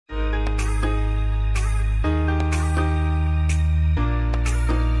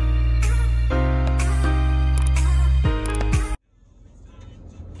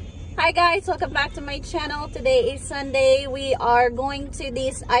Hi guys, welcome back to my channel. Today is Sunday. We are going to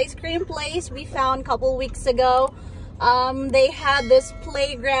this ice cream place we found a couple weeks ago. They had this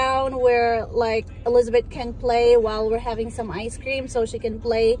playground where like Elizabeth can play while we're having some ice cream, so she can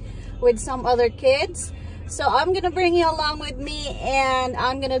play with some other kids. So I'm gonna bring you along with me and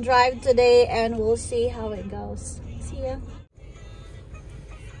I'm gonna drive today and we'll see how it goes. See ya.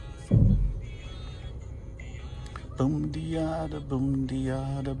 Boom dia da boom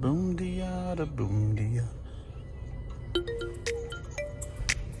dia da boom dia da boom dia.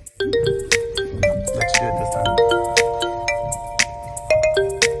 Let's do it this time.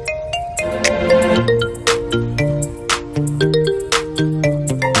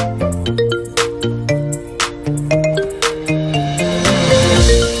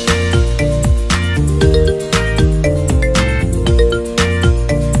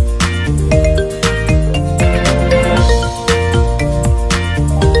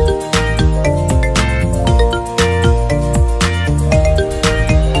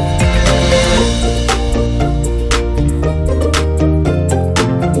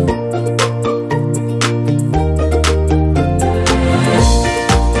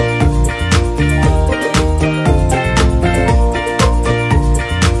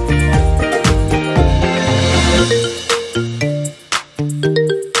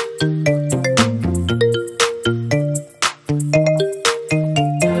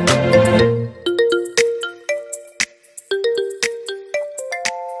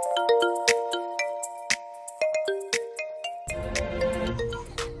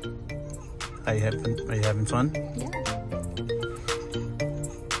 Are you having fun? Yeah.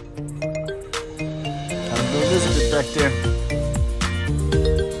 How's Elizabeth back there?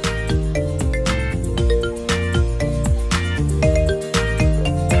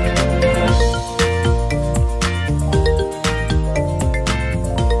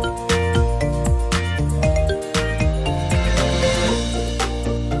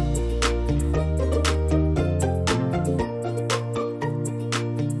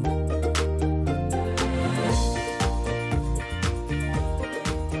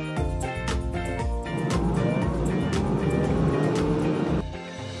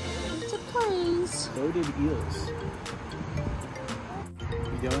 Loaded eels.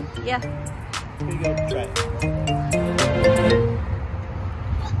 You going? Yeah. Here you go, try it.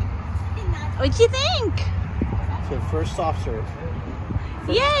 What'd you think? So first soft serve.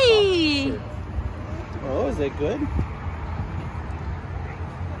 Yay! Soft serve. Oh, is that good?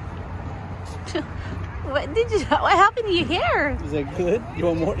 What happened to your hair? Is that good? You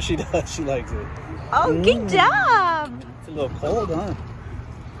want more? She does. She likes it. Oh, good job! It's a little cold, huh?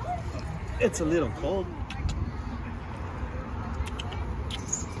 It's a little cold.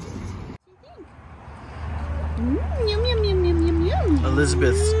 Yum, yum, yum, yum, yum, yum.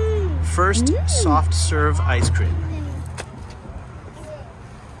 Elizabeth's first soft serve ice cream.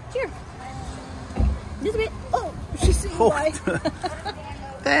 Here. Elizabeth. Oh, she's saying bye.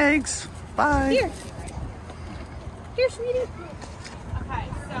 Thanks. Bye. Here. Here, sweetie. Okay,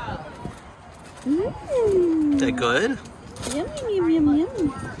 so. Is that good? Yum, yum, yum,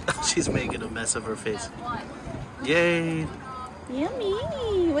 yum. She's making a mess of her face. Yay. Yummy.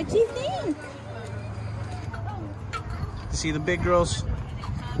 What do you think? See the big girls?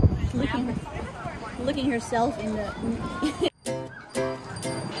 Looking herself in the...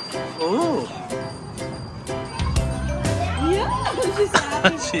 Oh. Yeah, she's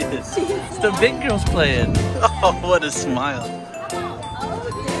happy. She is. It's the big girls playing. Oh, what a smile.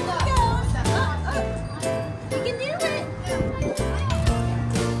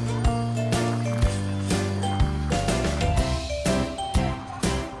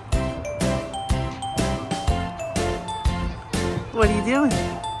 What are you doing?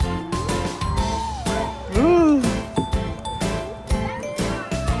 Ooh.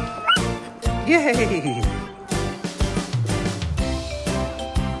 Yay!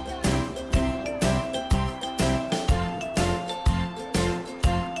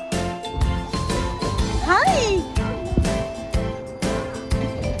 Hi!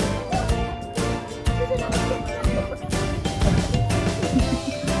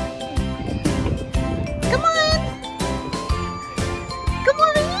 Come on! Come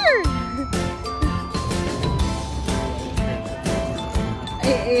over here!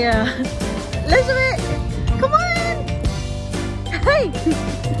 Yeah. Elizabeth! Come on! Hey!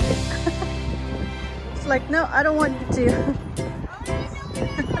 It's like, no, I don't want you to.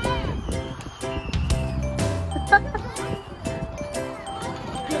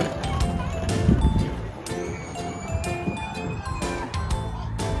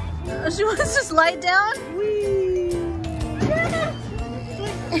 She wants to slide down. Whee!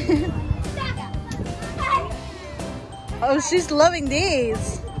 Oh, she's loving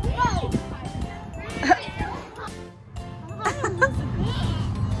these.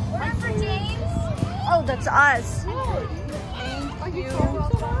 Oh, that's us. Thank you.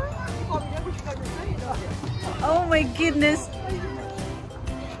 Oh my goodness.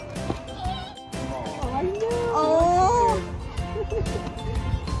 Oh,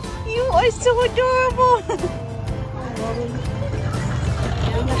 you are so adorable.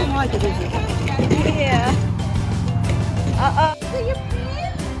 Yeah. Is that your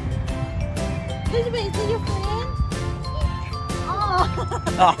friend? Elizabeth, is that your friend?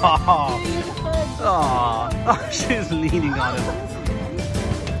 Oh, she's leaning on him.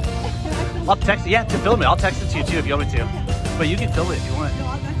 I'll text it. Yeah, to film it. I'll text it to you too if you want me to. But you can film it if you want.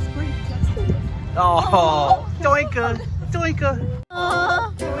 Oh, Doinka, Doinka.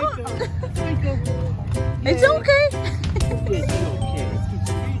 It's okay.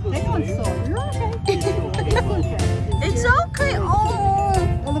 It's okay. Oh.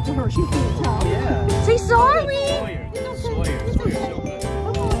 Look at her. She's gonna tell. Yeah. Say sorry. It's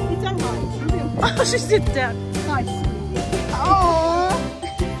all right. Oh, she sits down. Nice. Oh.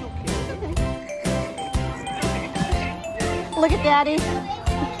 Look at Daddy.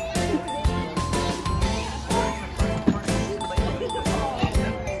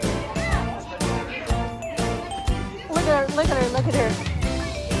 Look at her, look at her, look at her.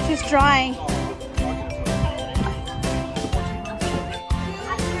 She's trying.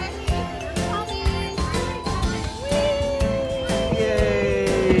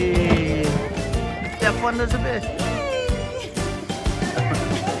 Yay! Have fun, Elizabeth.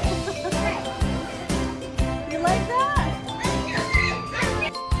 You like that?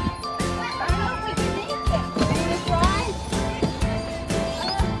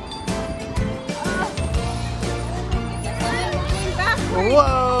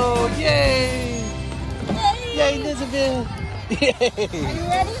 Whoa! Yay! Yay, Elizabeth! Yay! Are you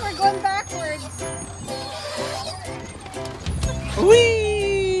ready? We're going backwards. Whee!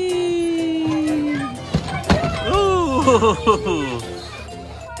 Ooh!